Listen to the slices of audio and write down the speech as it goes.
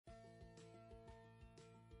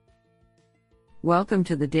Welcome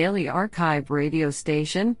to the Daily Archive radio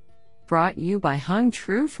station, brought you by Hung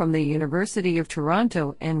Tru from the University of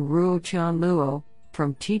Toronto and Ruo Chan Luo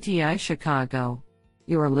from TTI Chicago.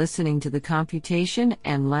 You are listening to the Computation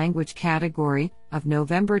and Language category of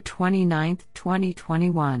November 29,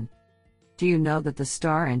 2021. Do you know that the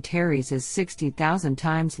star Antares is 60,000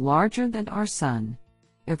 times larger than our Sun?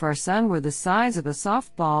 If our Sun were the size of a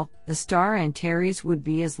softball, the star Antares would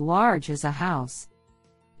be as large as a house.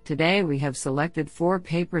 Today we have selected 4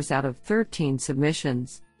 papers out of 13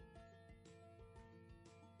 submissions.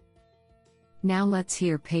 Now let's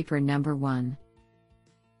hear paper number 1.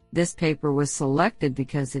 This paper was selected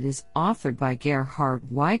because it is authored by Gerhard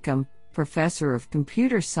Weikum, Professor of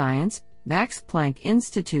Computer Science, Max Planck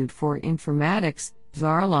Institute for Informatics,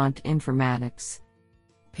 Saarland Informatics.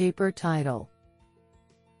 Paper title: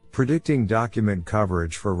 Predicting Document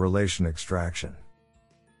Coverage for Relation Extraction.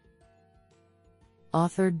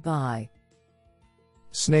 Authored by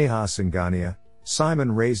Sneha Singhania,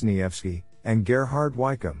 Simon Raznievsky, and Gerhard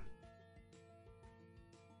Weikum.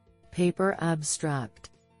 Paper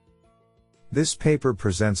abstract: This paper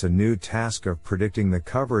presents a new task of predicting the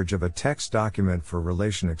coverage of a text document for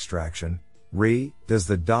relation extraction. Does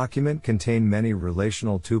the document contain many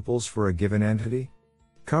relational tuples for a given entity?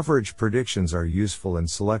 Coverage predictions are useful in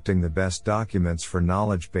selecting the best documents for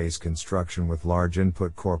knowledge base construction with large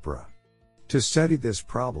input corpora. To study this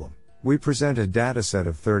problem, we present a dataset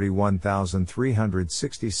of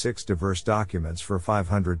 31,366 diverse documents for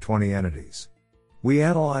 520 entities. We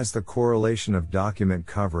analyze the correlation of document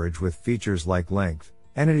coverage with features like length,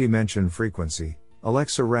 entity mention frequency,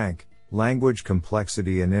 Alexa rank, language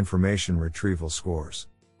complexity, and information retrieval scores.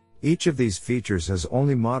 Each of these features has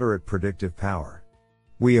only moderate predictive power.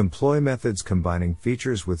 We employ methods combining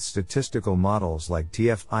features with statistical models like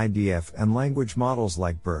TF-IDF and language models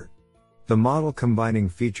like BERT. The model combining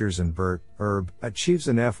features and BERT achieves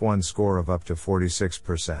an F1 score of up to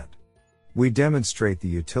 46%. We demonstrate the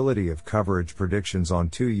utility of coverage predictions on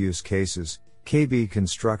 2 use cases: KB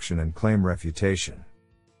construction and claim refutation.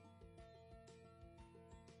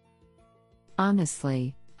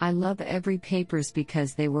 Honestly, I love every papers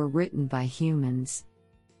because they were written by humans.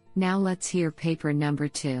 Now let's hear paper number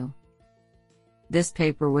 2. This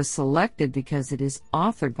paper was selected because it is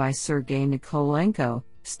authored by Sergei Nikolenko,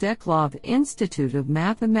 Steklov Institute of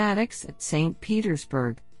Mathematics at St.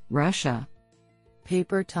 Petersburg, Russia.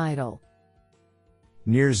 Paper title: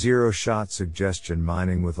 Near zero-shot suggestion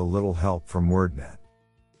mining with a little help from WordNet.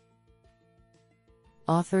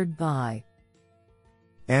 Authored by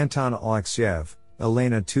Anton Alexeyev,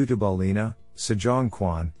 Elena Tutubalina, Sejong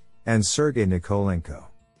Kwan, and Sergei Nikolenko.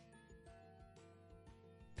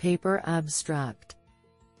 Paper abstract: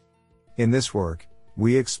 In this work,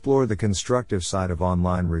 we explore the constructive side of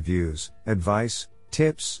online reviews, advice,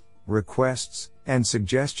 tips, requests, and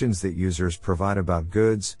suggestions that users provide about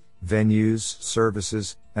goods, venues,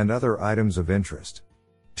 services, and other items of interest.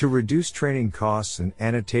 To reduce training costs and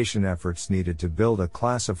annotation efforts needed to build a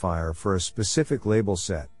classifier for a specific label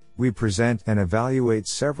set, we present and evaluate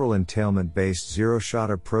several entailment-based zero-shot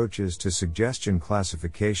approaches to suggestion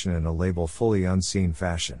classification in a label fully unseen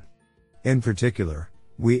fashion. In particular,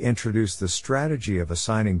 we introduce the strategy of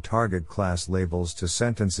assigning target class labels to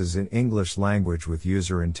sentences in English language with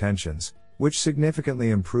user intentions, which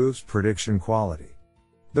significantly improves prediction quality.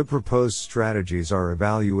 The proposed strategies are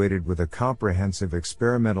evaluated with a comprehensive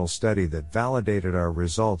experimental study that validated our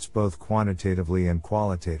results both quantitatively and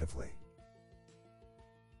qualitatively.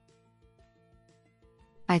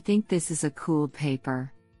 I think this is a cool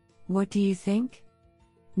paper. What do you think?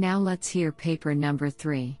 Now let's hear paper number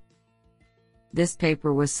 3. This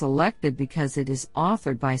paper was selected because it is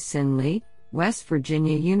authored by Sin Lee, West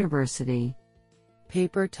Virginia University.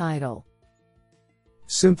 Paper title: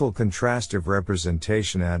 Simple Contrastive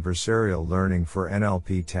Representation Adversarial Learning for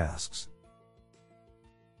NLP Tasks.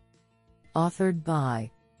 Authored by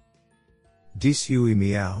Dishui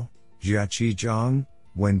Miao, Jiaqi Zhang,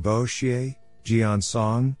 Wenbo Xie, Jian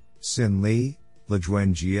Song, Sin Lee,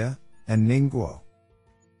 Lejuen Jia, and Ning Guo.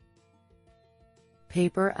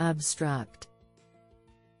 Paper abstract: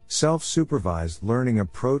 Self-supervised learning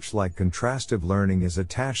approach like contrastive learning is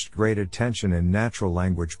attached great attention in natural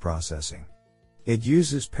language processing. It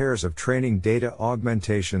uses pairs of training data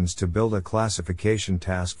augmentations to build a classification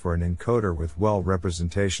task for an encoder with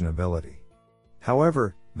well-representation ability.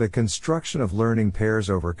 However, the construction of learning pairs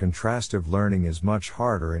over contrastive learning is much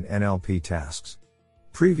harder in NLP tasks.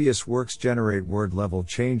 Previous works generate word-level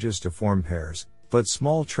changes to form pairs, but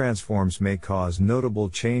small transforms may cause notable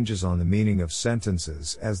changes on the meaning of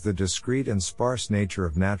sentences as the discrete and sparse nature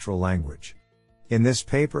of natural language. In this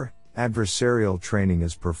paper, adversarial training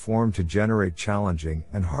is performed to generate challenging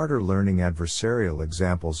and harder learning adversarial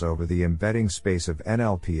examples over the embedding space of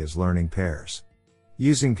NLP as learning pairs.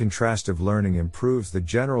 Using contrastive learning improves the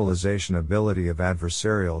generalization ability of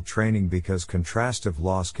adversarial training because contrastive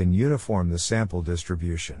loss can uniform the sample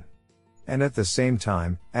distribution. And at the same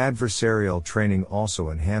time, adversarial training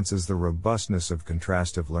also enhances the robustness of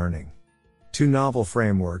contrastive learning. Two novel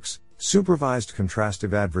frameworks, supervised contrastive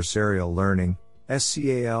adversarial learning,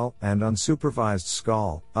 SCAL, and unsupervised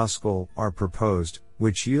SCAL, USCAL, are proposed,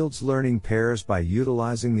 which yields learning pairs by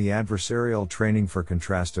utilizing the adversarial training for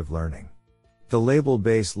contrastive learning. The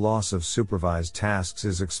label-based loss of supervised tasks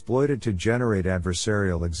is exploited to generate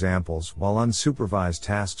adversarial examples while unsupervised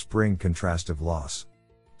tasks bring contrastive loss.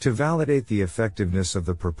 To validate the effectiveness of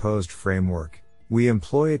the proposed framework, we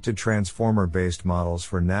employ it to transformer-based models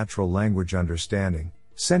for natural language understanding,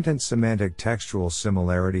 sentence semantic textual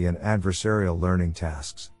similarity and adversarial learning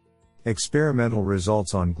tasks. Experimental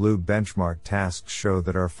results on GLUE benchmark tasks show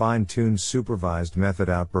that our fine-tuned supervised method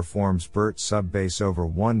outperforms BERT subbase over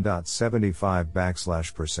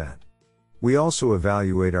 1.75%. We also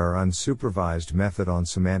evaluate our unsupervised method on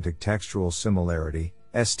semantic textual similarity,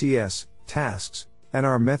 STS, tasks, and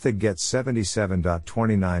our method gets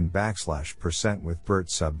 77.29% with BERT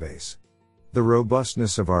subbase. The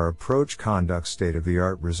robustness of our approach conducts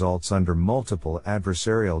state-of-the-art results under multiple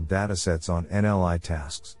adversarial datasets on NLI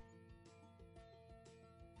tasks.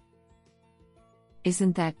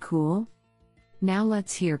 Isn't that cool? Now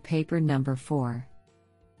let's hear paper number 4.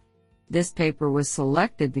 This paper was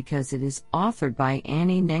selected because it is authored by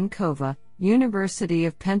Annie Nenkova, University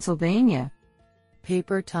of Pennsylvania.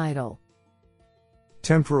 Paper title: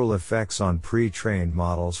 Temporal Effects on Pre-trained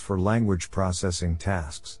Models for Language Processing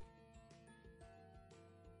Tasks.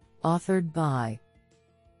 Authored by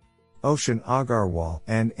Oshin Agarwal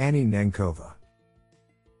and Annie Nenkova.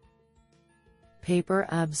 Paper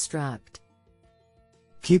abstract: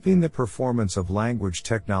 Keeping the performance of language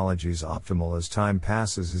technologies optimal as time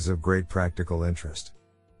passes is of great practical interest.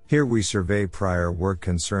 Here we survey prior work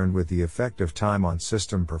concerned with the effect of time on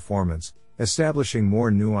system performance, establishing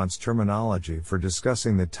more nuanced terminology for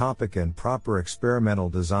discussing the topic and proper experimental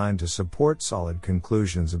design to support solid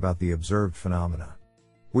conclusions about the observed phenomena.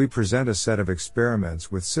 We present a set of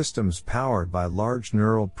experiments with systems powered by large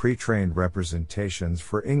neural pre-trained representations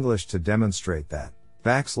for English to demonstrate that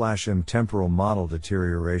 /m temporal model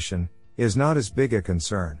deterioration is not as big a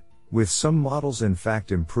concern, with some models in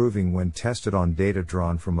fact improving when tested on data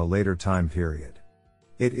drawn from a later time period.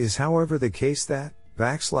 It is however the case that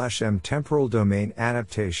 /m temporal domain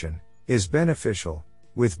adaptation is beneficial,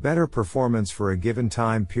 with better performance for a given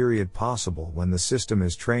time period possible when the system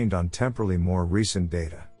is trained on temporally more recent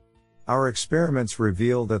data. Our experiments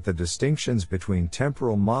reveal that the distinctions between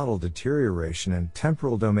temporal model deterioration and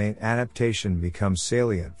temporal domain adaptation become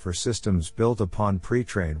salient for systems built upon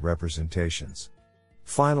pre-trained representations.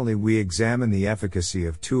 Finally, we examine the efficacy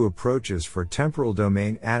of two approaches for temporal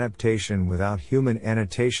domain adaptation without human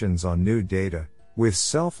annotations on new data, with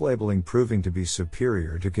self-labeling proving to be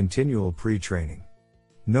superior to continual pre-training.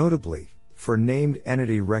 Notably, for named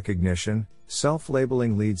entity recognition,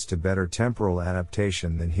 self-labeling leads to better temporal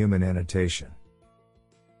adaptation than human annotation.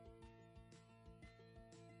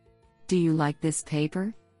 Do you like this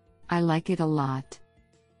paper? I like it a lot.